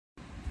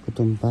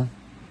Gutom pa?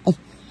 Ay,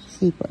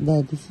 sipa,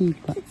 daddy,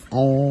 sipa.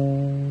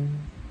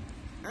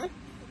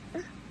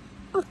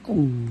 Ako.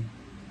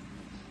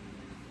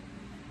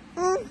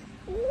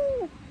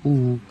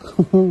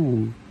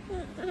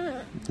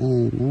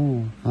 Ay,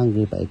 no.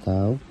 Hungry pa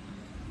ikaw?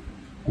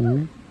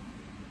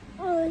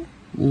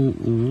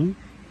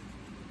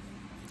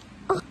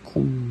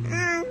 Ako.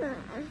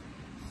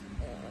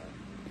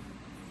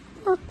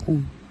 Ako.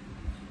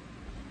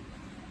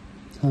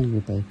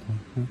 Hungry pa ikaw?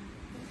 Huh?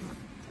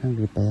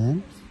 Hungry pa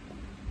yan?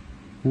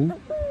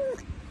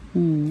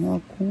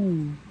 Ako.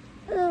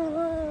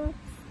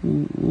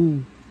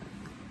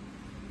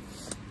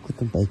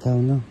 Gutom pa ikaw,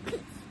 no?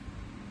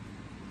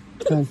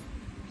 Ay,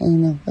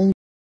 no. Ay.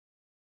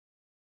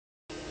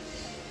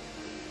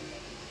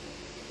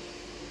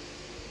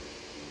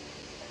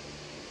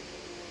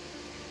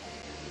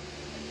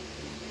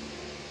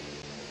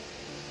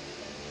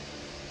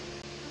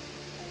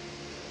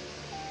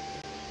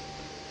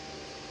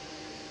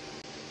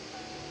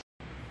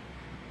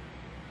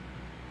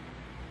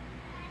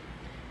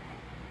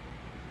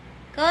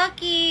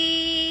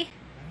 Corky!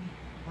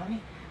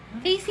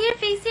 Face here,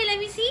 let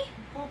me see.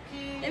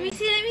 Corky! Let me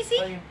see.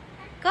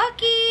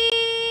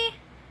 Corky!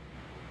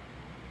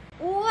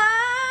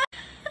 Wow!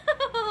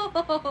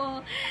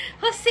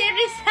 Jose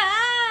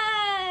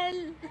Rizal!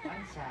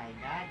 Ansay,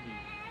 daddy.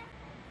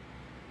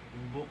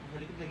 Yung buhok ko sa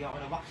likod, lagyan ako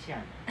na wax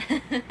yan.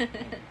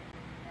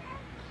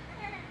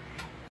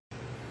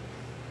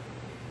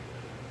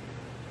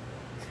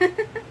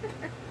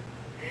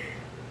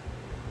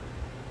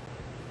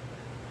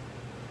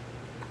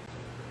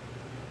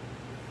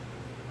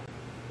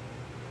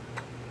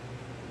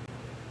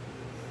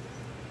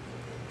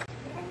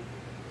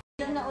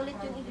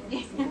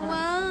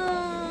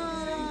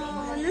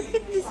 Wow! Look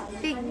at this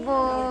big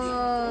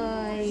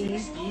boy!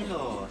 6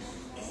 kilos.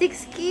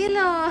 6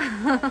 kilos!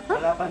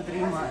 Wala pang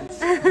 3 months.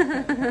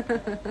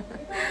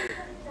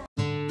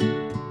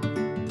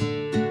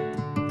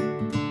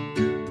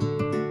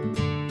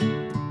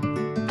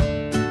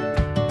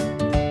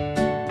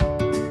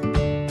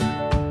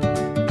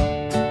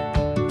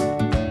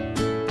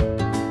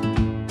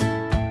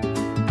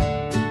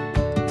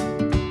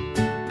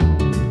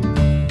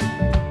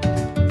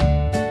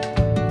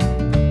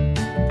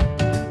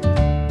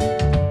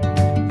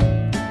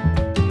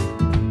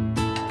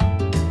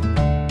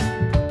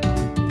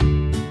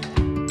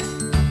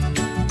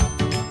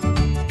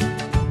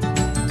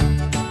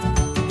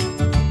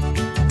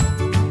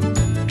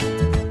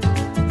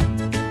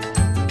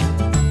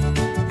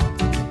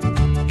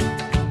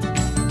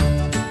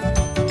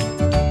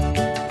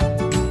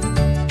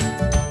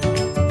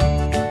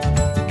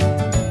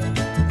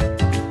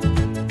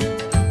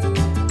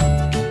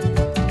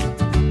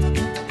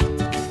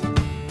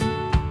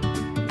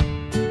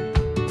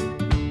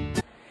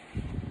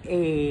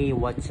 Hey,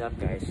 what's up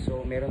guys?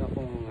 So meron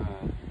akong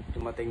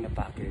dumating na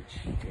package.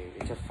 Okay,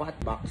 it's a fat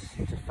box.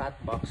 It's a fat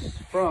box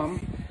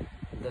from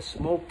the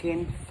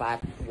Smoking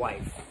Fat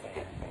Wife.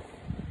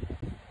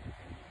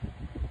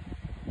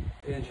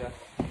 Ayan siya.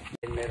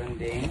 And meron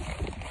din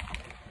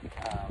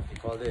we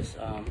call this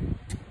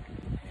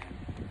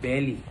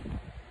belly.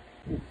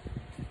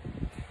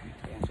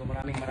 Ayan, so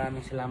maraming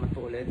salamat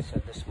po ulit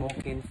sa the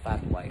Smoking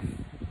Fat Wife.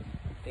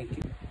 Thank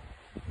you.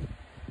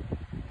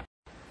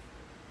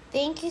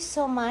 Thank you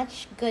so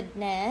much,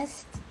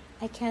 goodness.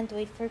 I can't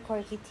wait for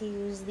Corky to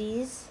use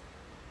these.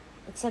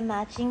 It's a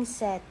matching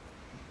set.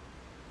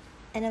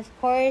 And of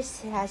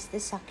course, it has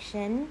the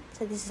suction.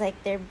 So this is like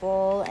their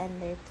bowl and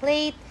their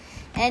plate.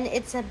 And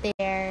it's a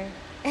bear.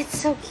 It's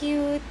so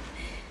cute.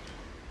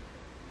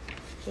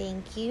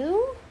 Thank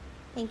you.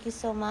 Thank you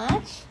so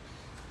much.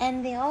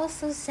 And they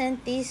also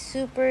sent these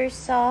super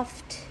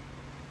soft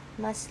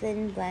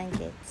muslin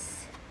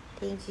blankets.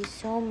 Thank you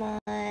so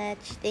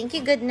much. Thank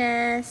you,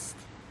 goodness.